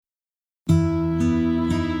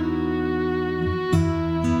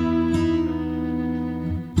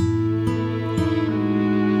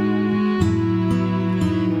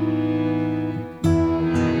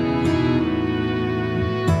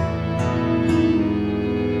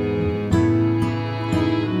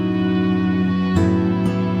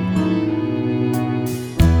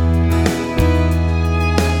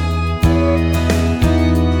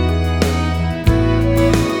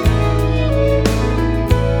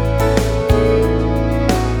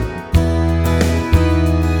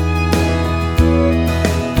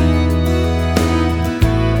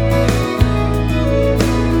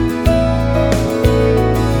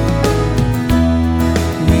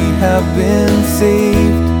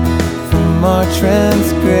saved from our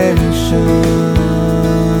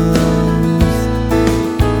transgressions.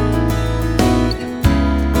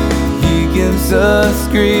 He gives us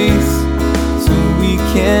grace so we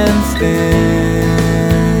can stand.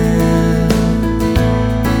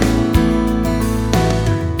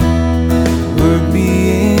 We're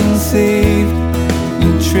being saved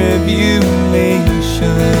in tribulation.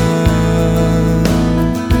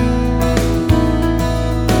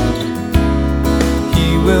 He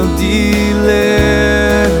will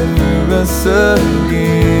deliver us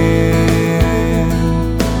again.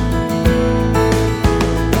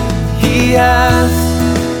 He has,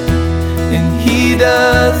 and He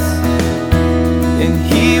does, and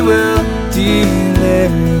He will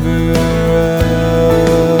deliver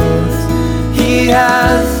us. He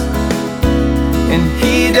has, and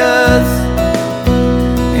He does,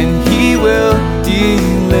 and He will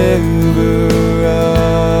deliver us.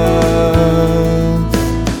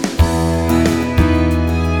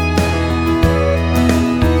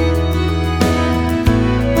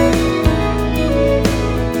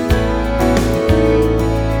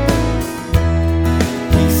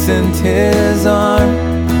 He sent His arm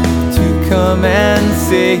to come and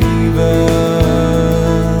save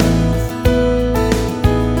us,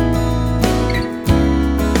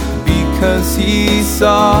 because He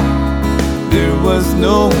saw there was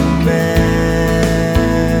no man.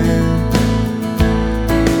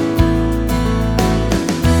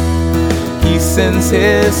 He sends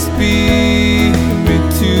His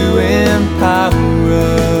Spirit to empower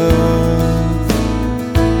us.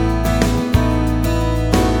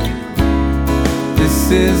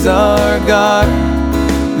 This is our God,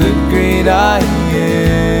 the great I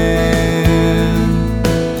am.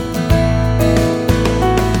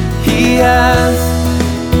 He has,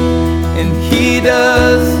 and He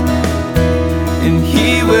does, and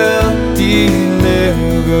He will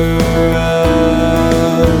deliver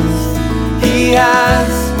us. He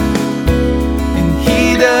has, and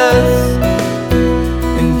He does,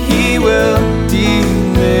 and He will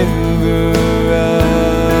deliver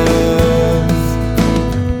us.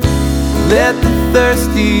 Let the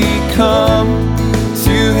thirsty come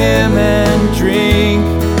to Him and drink,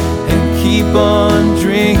 and keep on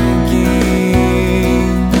drinking.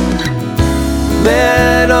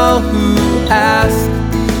 Let all who ask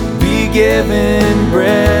be given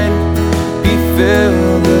bread, be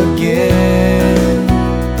filled again.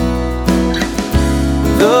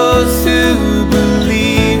 Those who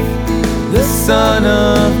believe the Son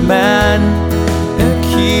of Man and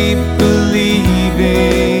keep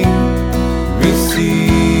believing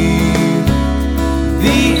receive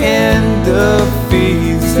the end of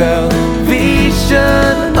faith,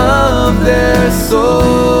 salvation of their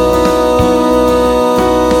souls.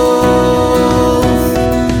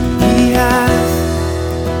 He has,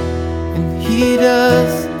 and He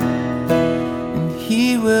does, and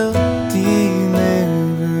He will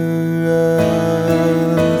deliver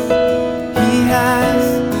us. He has,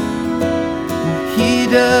 and He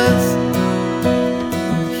does,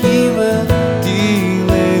 and He will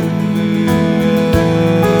deliver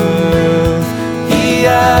us. He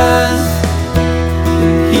has,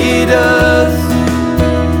 and He does,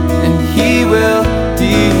 and He will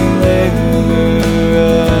deliver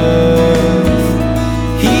us.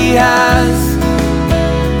 He has,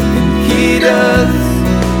 and He does,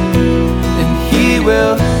 and He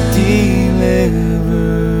will deliver